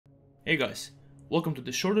Hey guys, welcome to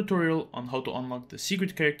this short tutorial on how to unlock the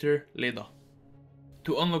secret character Leda.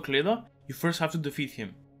 To unlock Leda, you first have to defeat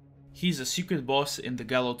him. He's a secret boss in the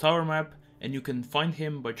Gallo Tower map, and you can find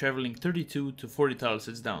him by traveling 32 to 40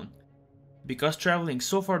 tilesets down. Because traveling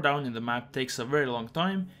so far down in the map takes a very long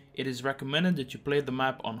time, it is recommended that you play the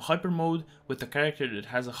map on hyper mode with a character that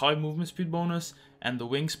has a high movement speed bonus and the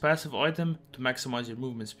wings passive item to maximize your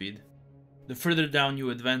movement speed. The further down you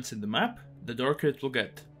advance in the map, the darker it will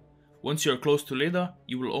get. Once you are close to Leda,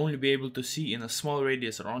 you will only be able to see in a small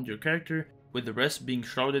radius around your character, with the rest being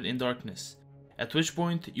shrouded in darkness, at which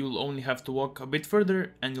point you will only have to walk a bit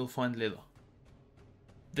further and you'll find Leda.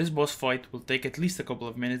 This boss fight will take at least a couple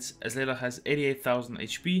of minutes as Leda has 88,000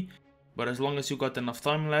 HP, but as long as you got enough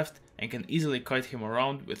time left and can easily kite him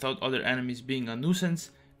around without other enemies being a nuisance,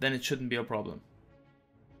 then it shouldn't be a problem.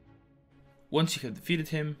 Once you have defeated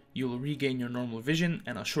him, you will regain your normal vision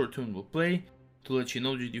and a short tune will play to let you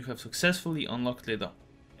know that you have successfully unlocked Leda,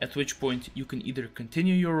 at which point you can either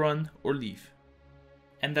continue your run or leave.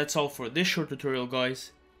 And that's all for this short tutorial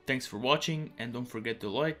guys, thanks for watching and don't forget to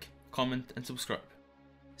like, comment and subscribe.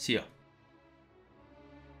 See ya.